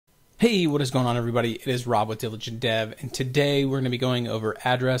Hey, what is going on, everybody? It is Rob with Diligent Dev, and today we're going to be going over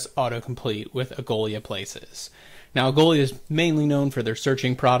address autocomplete with Algolia Places. Now, Algolia is mainly known for their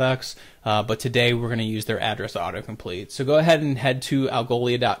searching products, but today we're going to use their address autocomplete. So go ahead and head to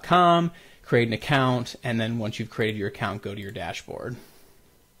algolia.com, create an account, and then once you've created your account, go to your dashboard.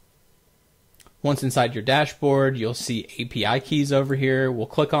 Once inside your dashboard, you'll see API keys over here. We'll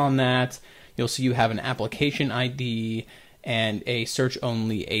click on that. You'll see you have an application ID and a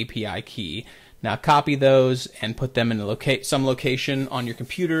search-only API key. Now copy those and put them in some location on your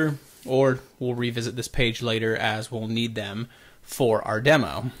computer, or we'll revisit this page later as we'll need them for our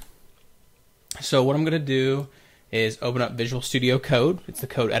demo. So what I'm going to do is open up Visual Studio Code. It's the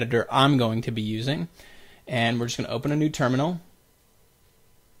code editor I'm going to be using. And we're just going to open a new terminal.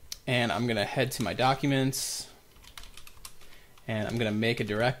 And I'm going to head to my documents. And I'm going to make a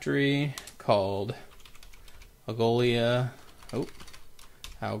directory called Algolia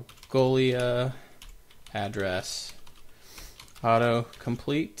address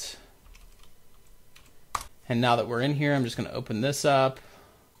autocomplete. And now that we're in here, I'm just going to open this up.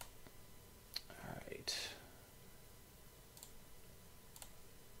 All right.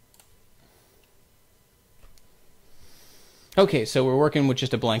 Okay, so we're working with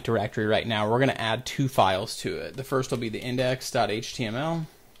just a blank directory right now. We're going to add two files to it. The first will be the index.html.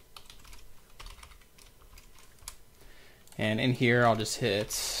 And in here, I'll just hit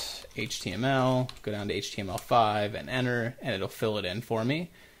HTML, go down to HTML5 and enter, and it'll fill it in for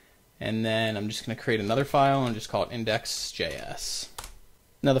me. And then I'm just going to create another file and just call it index.js.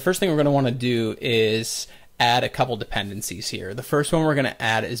 Now, the first thing we're going to want to do is add a couple dependencies here. The first one we're going to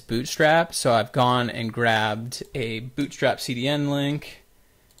add is Bootstrap. So I've gone and grabbed a Bootstrap CDN link,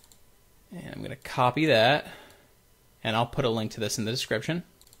 and I'm going to copy that, and I'll put a link to this in the description.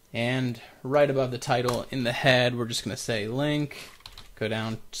 And right above the title in the head, we're just going to say link, go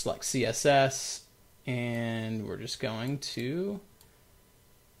down, select CSS, and we're just going to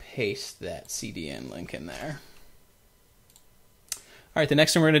paste that CDN link in there. All right, the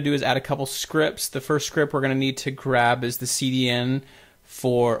next thing we're going to do is add a couple scripts. The first script we're going to need to grab is the CDN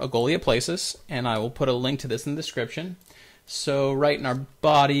for Algolia Places, and I will put a link to this in the description. So right in our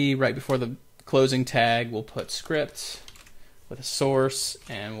body, right before the closing tag, we'll put script with a source,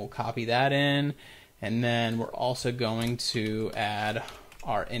 and we'll copy that in, and then we're also going to add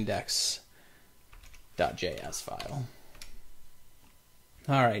our index.js file.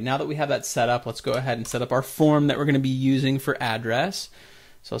 All right, now that we have that set up, let's go ahead and set up our form that we're going to be using for address.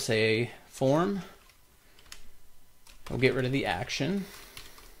 So I'll say form. We'll get rid of the action.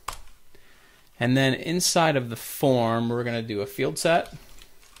 And then inside of the form, we're going to do a field set.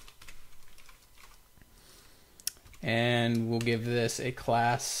 And we'll give this a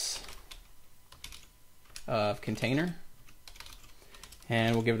class of container.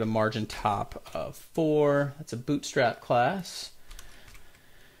 And we'll give it a margin top of 4. That's a Bootstrap class.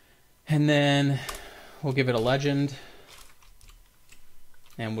 And then we'll give it a legend.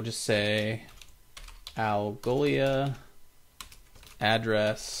 And we'll just say Algolia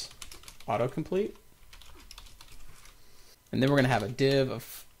address autocomplete. And then we're going to have a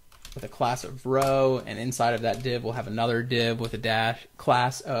div with a class of row, and inside of that div we'll have another div with a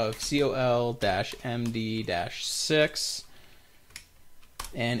class of col-md-6,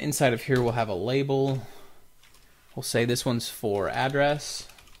 and inside of here we'll have a label. We'll say this one's for address.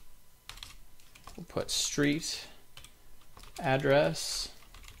 We'll put street address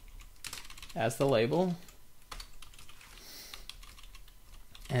as the label,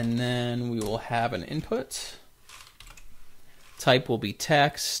 and then we will have an input. Type will be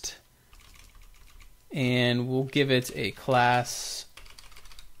text, and we'll give it a class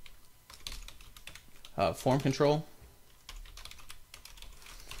of form control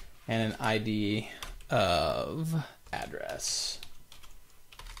and an ID of address.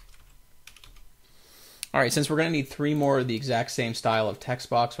 All right, since we're going to need 3 more of the exact same style of text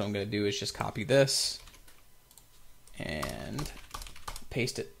box, what I'm going to do is just copy this and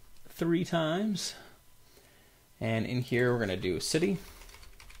paste it 3 times. And in here, we're going to do city.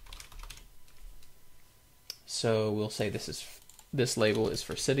 So we'll say this label is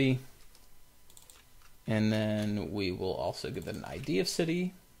for city. And then we will also give it an ID of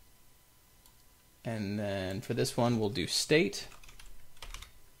city. And then for this one, we'll do state.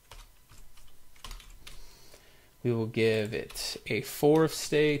 We will give it a for of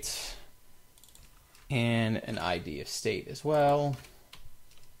state and an ID of state as well.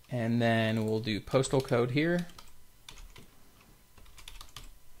 And then we'll do postal code here.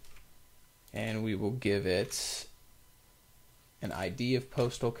 And we will give it an ID of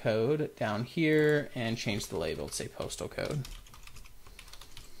postal code down here and change the label to say postal code.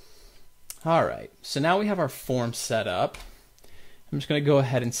 All right, so now we have our form set up. I'm just going to go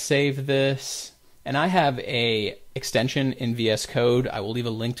ahead and save this. And I have a extension in VS Code. I will leave a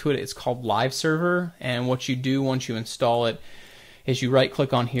link to it. It's called Live Server. And what you do once you install it is you right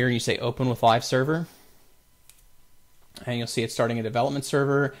click on here and you say open with Live Server. And you'll see it's starting a development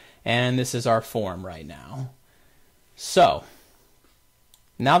server. And this is our form right now. So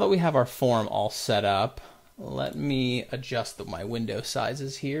now that we have our form all set up, let me adjust my window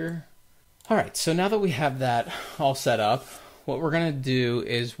sizes here. All right, so now that we have that all set up, what we're going to do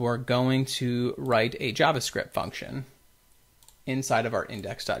is we're going to write a JavaScript function inside of our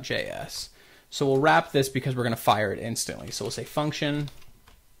index.js. So we'll wrap this because we're going to fire it instantly. So we'll say function.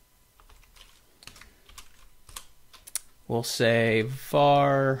 We'll say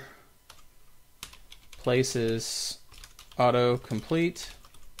var places autocomplete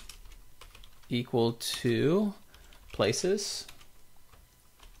equal to places.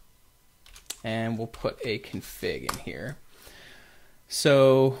 And we'll put a config in here.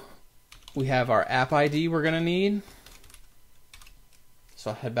 So we have our app ID we're going to need.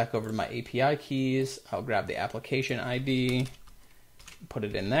 So I'll head back over to my API keys. I'll grab the application ID, put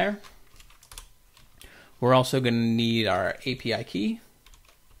it in there. We're also going to need our API key.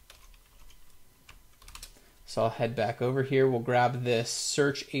 So I'll head back over here. We'll grab this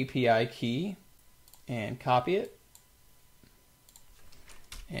search API key and copy it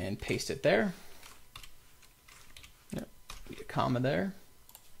and paste it there. Yep, a comma there.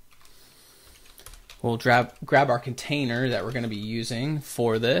 We'll grab our container that we're going to be using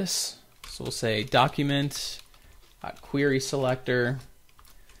for this. So we'll say document.query selector,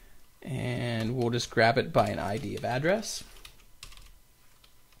 and we'll just grab it by an ID of address.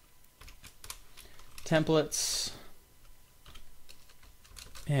 Templates,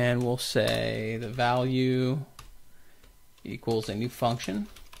 and we'll say the value equals a new function.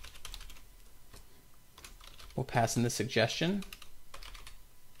 We'll pass in the suggestion.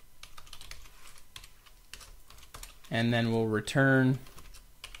 And then we'll return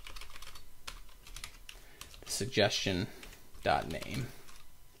the suggestion.name.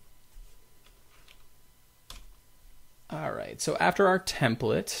 All right, so after our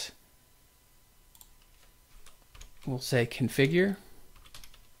template, we'll say configure.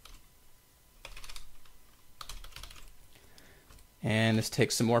 And this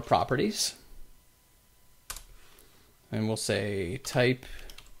takes some more properties. And we'll say type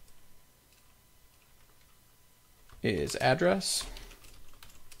is address.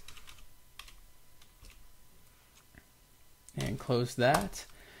 And close that.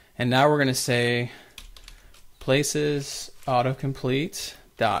 And now we're going to say places autocomplete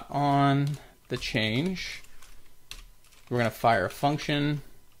dot on the change. We're going to fire a function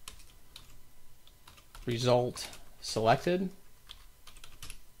result selected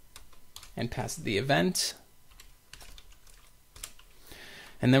and pass the event.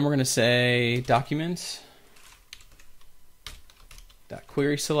 And then we're going to say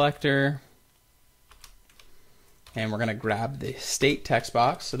document.query selector, and we're going to grab the state text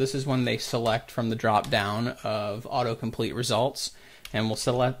box. So this is when they select from the drop down of autocomplete results, and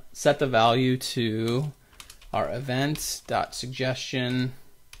we'll set the value to our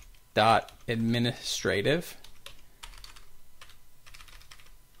event.suggestion.administrative.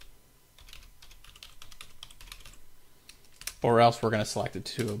 Or else we're going to select it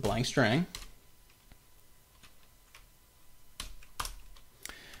to a blank string.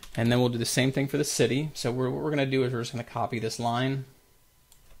 And then we'll do the same thing for the city. So what we're going to do is we're just going to copy this line.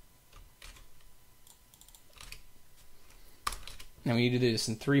 And we need to do this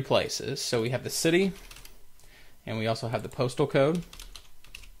in 3 places. So we have the city, and we also have the postal code.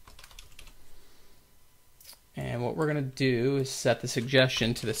 And what we're going to do is set the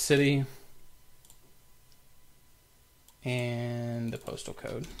suggestion to the city and the postal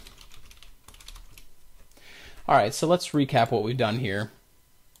code. All right, so let's recap what we've done here.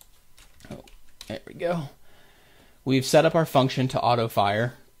 Oh, there we go. We've set up our function to auto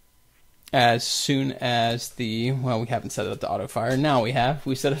fire as soon as the, well, we haven't set it up to auto fire. Now we have.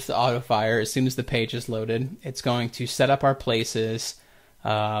 We set it to auto fire as soon as the page is loaded. It's going to set up our places,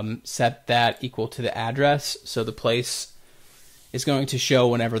 set that equal to the address. So the place is going to show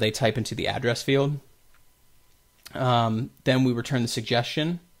whenever they type into the address field. Then we return the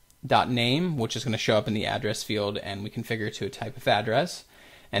suggestion.name, which is going to show up in the address field, and we configure it to a type of address.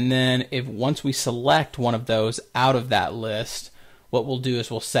 And then once we select one of those out of that list, what we'll do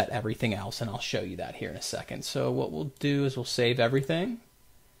is we'll set everything else, and I'll show you that here in a second. So what we'll do is we'll save everything,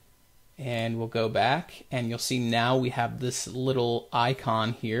 and we'll go back, and you'll see now we have this little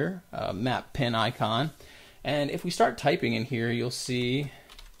icon here, map pin icon. And if we start typing in here, you'll see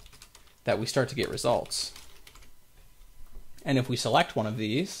that we start to get results. And if we select one of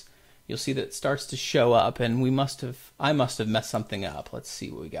these, you'll see that it starts to show up, and I must have messed something up. Let's see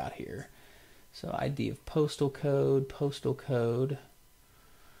what we got here. So ID of postal code.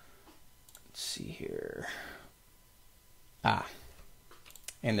 Let's see here.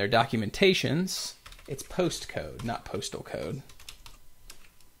 In their documentations, it's postcode, not postal code.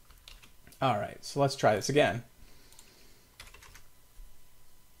 All right, so let's try this again.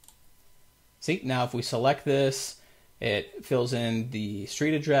 See, now if we select this, it fills in the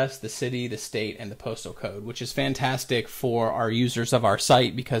street address, the city, the state, and the postal code, which is fantastic for our users of our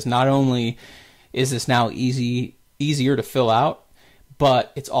site, because not only is this now easier to fill out,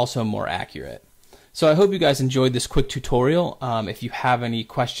 but it's also more accurate. So I hope you guys enjoyed this quick tutorial. If you have any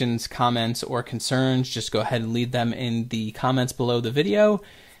questions, comments, or concerns, just go ahead and leave them in the comments below the video,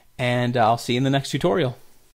 and I'll see you in the next tutorial.